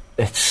despair.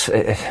 It's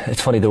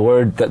funny, the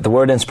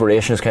word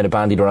inspiration is kind of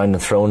bandied around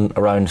and thrown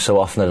around so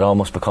often that it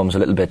almost becomes a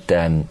little bit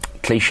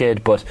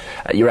cliched. But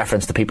you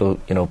referenced the people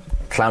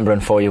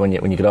clambering for you when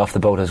you get off the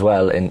boat as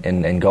well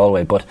in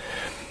Galway. But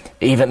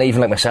even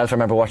like myself, I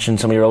remember watching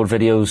some of your old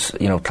videos,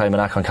 climbing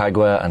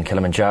Aconcagua and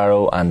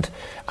Kilimanjaro, and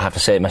I have to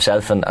say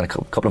myself and a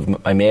couple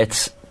of my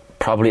mates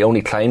probably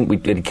only climbed. We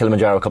did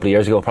Kilimanjaro a couple of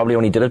years ago. Probably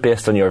only did it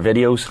based on your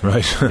videos.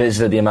 Right.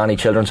 Visited the Amani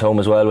Children's Home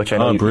as well, which I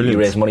know you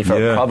raise money for.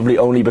 Yeah. Probably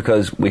only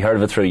because we heard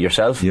of it through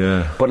yourself.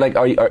 Yeah. But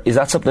is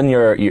that something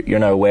you're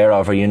now aware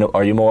of? Are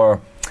you more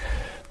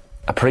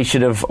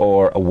appreciative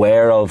or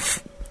aware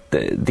of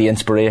the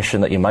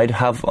inspiration that you might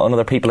have on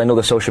other people? I know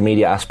the social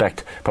media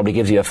aspect probably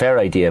gives you a fair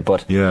idea,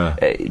 but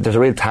there's a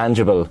real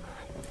tangible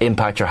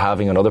impact you're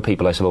having on other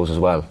people, I suppose, as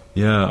well.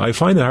 Yeah, I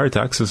find it hard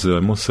to access it, I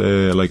must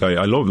say. I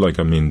love,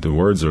 the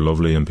words are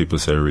lovely and people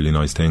say really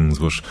nice things,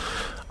 but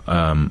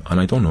and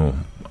I don't know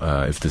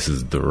if this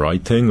is the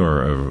right thing,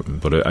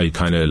 but I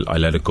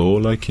let it go,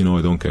 I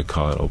don't get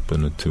caught up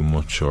in it too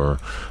much, or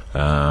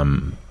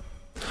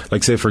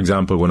say for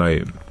example when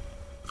I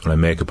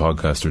make a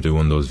podcast or do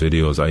one of those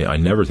videos, I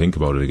never think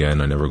about it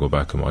again. I never go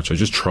back and watch. I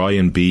just try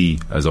and be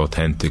as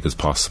authentic as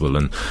possible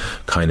and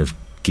kind of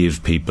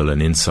give people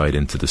an insight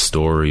into the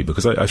story,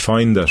 because I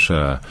find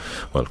that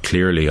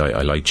clearly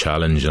I like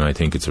challenge, and I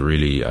think it's a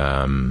really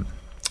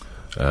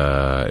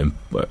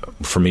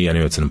for me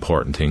anyway, it's an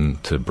important thing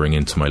to bring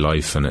into my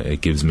life, and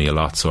it gives me a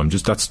lot. So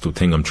that's the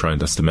thing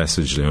that's the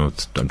message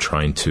I'm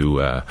trying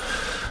to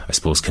I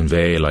suppose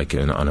convey,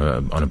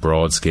 on a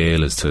broad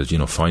scale, is to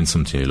find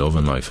something you love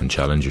in life and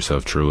challenge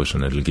yourself through it,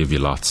 and it'll give you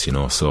lots.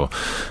 So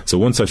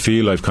once I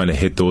feel I've kind of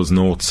hit those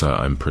notes,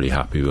 I'm pretty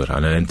happy with it,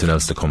 and anything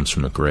else that comes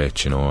from it,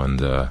 great. And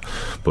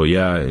but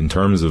yeah, in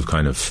terms of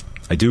kind of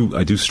I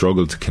do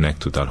struggle to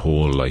connect with that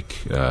whole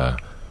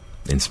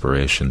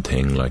inspiration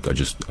thing. I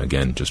just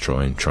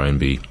try and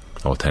be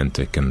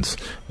authentic, and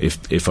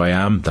if I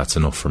am, that's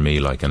enough for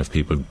me. And if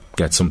people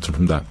get something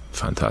from that,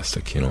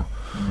 fantastic.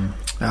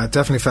 I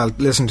definitely felt,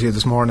 listening to you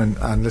this morning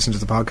and listening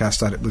to the podcast,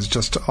 that it was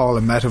just all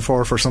a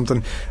metaphor for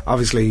something.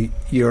 Obviously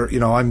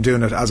I'm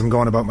doing it as I'm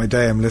going about my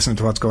day, I'm listening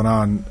to what's going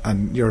on,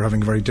 and you're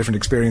having a very different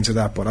experience of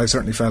that, but I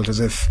certainly felt as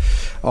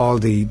if all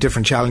the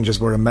different challenges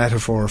were a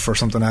metaphor for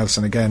something else.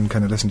 And again,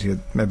 kind of listening to you,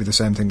 maybe the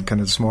same thing kind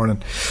of this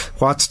morning.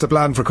 What's the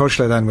plan for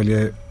Cushla then? Will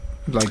you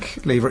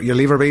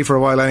leave her be for a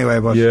while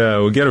anyway? But yeah,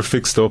 we'll get her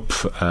fixed up,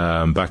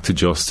 back to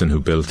Justin, who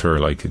built her.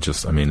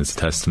 It's a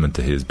testament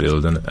to his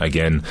building.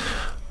 Again,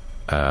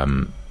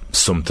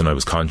 something I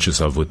was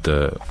conscious of with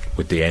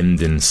the end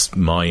in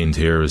mind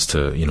here is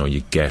to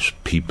you get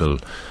people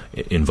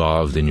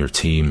involved in your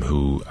team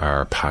who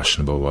are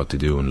passionate about what they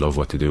do and love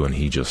what they do, and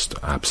he just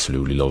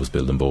absolutely loves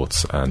building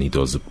boats, and he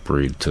does it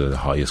to the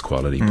highest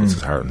quality, puts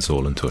his heart and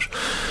soul into it.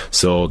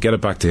 So get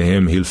it back to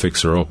him, he'll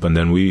fix her up, and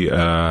then we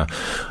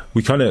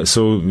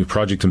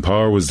Project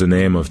Empower was the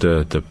name of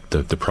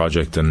the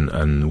project,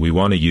 and we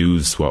want to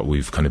use what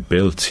we've kind of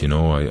built.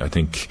 I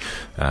think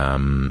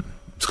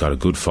it's got a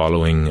good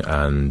following,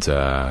 and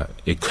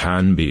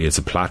it's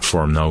a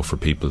platform now for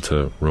people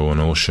to row an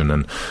ocean,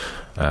 and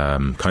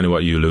kind of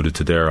what you alluded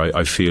to there.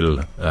 I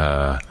feel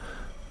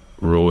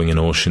rowing an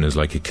ocean is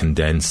like a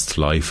condensed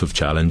life of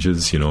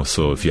challenges,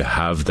 so if you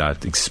have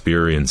that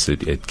experience,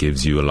 it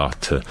gives you a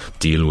lot to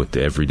deal with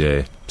the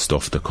everyday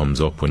stuff that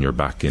comes up when you're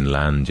back in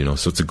land,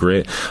 so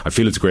I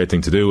feel it's a great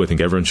thing to do. I think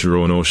everyone should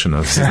row an ocean.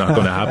 It's not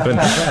going to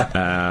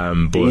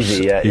happen, but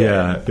easy,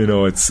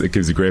 it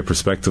gives a great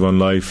perspective on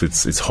life.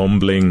 It's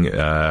humbling,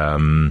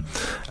 and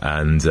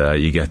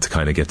you get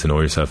to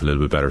know yourself a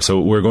little bit better. So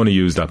we're going to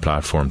use that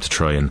platform to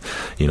try and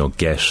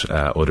get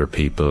other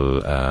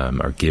people,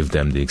 or give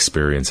them the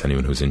experience,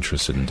 anyone who's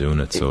interested in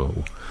doing it.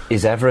 So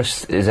Is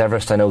Everest,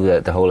 I know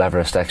that the whole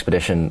Everest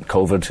expedition,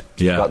 COVID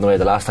got in the way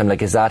the last time,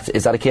 is that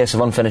a case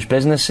of unfinished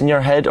business in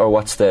your head, or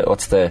what's the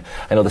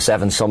I know the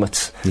 7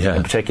 summits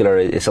in particular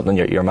is something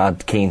you're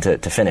mad keen to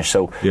finish,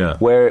 so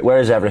where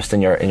is Everest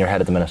in your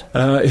head at the minute?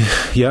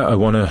 I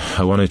want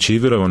to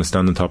achieve it. I want to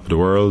stand on top of the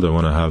world. I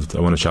want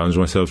to challenge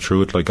myself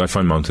through it. I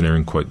find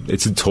mountaineering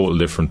it's a total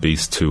different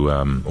beast to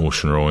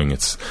ocean rowing.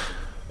 It's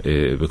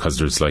because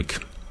there's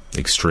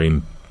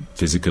extreme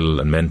physical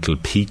and mental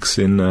peaks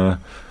in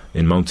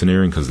in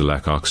mountaineering because they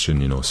lack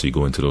oxygen, so you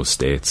go into those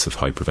states of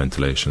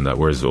hyperventilation,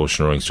 whereas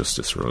ocean rowing is just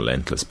this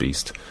relentless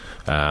beast.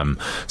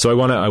 So I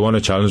want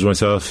to challenge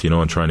myself,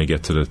 and trying to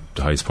get to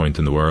the highest point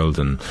in the world,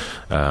 and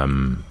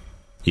kind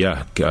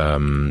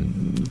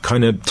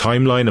of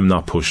timeline, I'm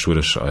not pushed with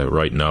it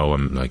right now.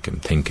 I'm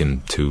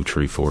thinking 2,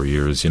 3, 4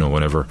 years,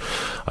 whenever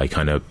I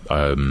kind of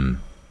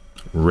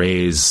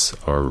raise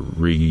or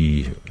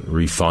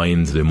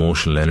refine the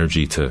emotional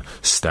energy to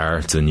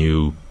start a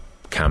new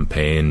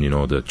campaign,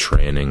 the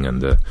training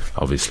and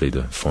obviously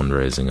the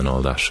fundraising and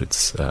all that.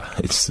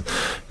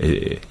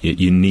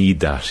 You need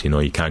that,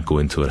 you can't go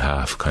into it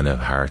half kind of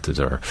hearted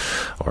or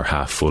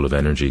half full of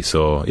energy.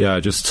 So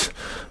it's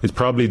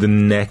probably the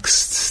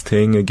next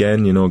thing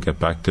again, get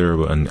back there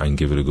and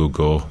give it a good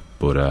go.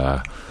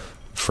 But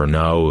for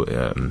now,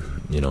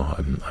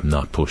 I'm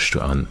not pushed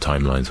on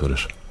timelines with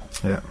it.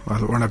 Yeah,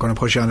 well, we're not going to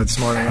push you on it this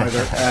morning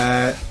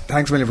either.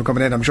 Thanks a million for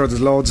coming in. I'm sure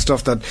there's loads of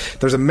stuff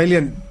there's a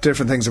million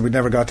different things that we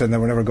never got to and that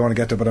we're never going to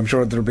get to, but I'm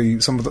sure there'll be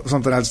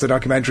something else. The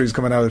documentary's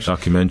coming out.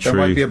 Documentary.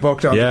 There might be a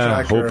book down the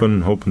track.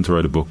 Hoping to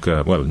write a book.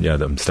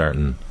 I'm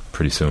starting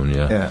pretty soon.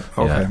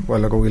 Okay. Well,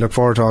 look, we look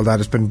forward to all that.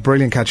 It's been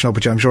brilliant catching up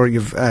with you. I'm sure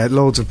you've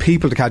loads of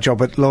people to catch up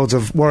with, loads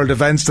of world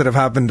events that have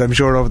happened, I'm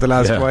sure, over the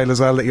last while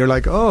as well, that you're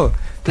like,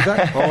 did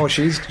that?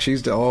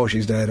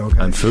 she's dead. Okay.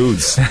 And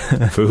foods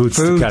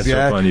to catch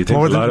up on. You think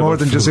more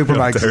than just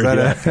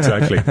supermarkets.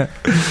 Exactly.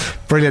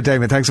 Brilliant,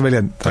 Damien. Thanks a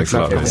million. Thanks a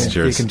lot. Cheers.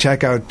 You can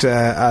check out,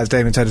 as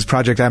Damien said, his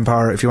Project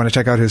Empower. If you want to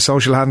check out his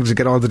social handles to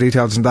get all the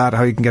details on that,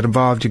 how you can get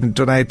involved, you can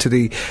donate to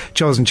the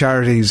chosen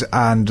charities,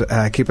 and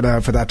keep an eye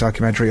out for that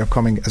documentary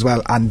upcoming as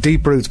well. And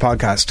Deep Roots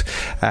podcast,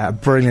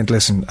 brilliant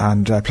listen,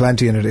 and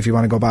plenty in it if you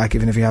want to go back,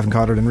 even if you haven't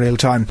caught it in real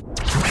time.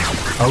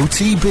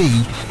 OTB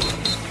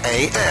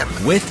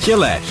AM with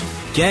Gillette.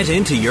 Get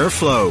into your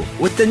flow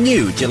with the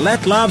new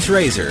Gillette Labs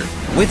Razor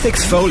with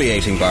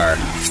exfoliating bar.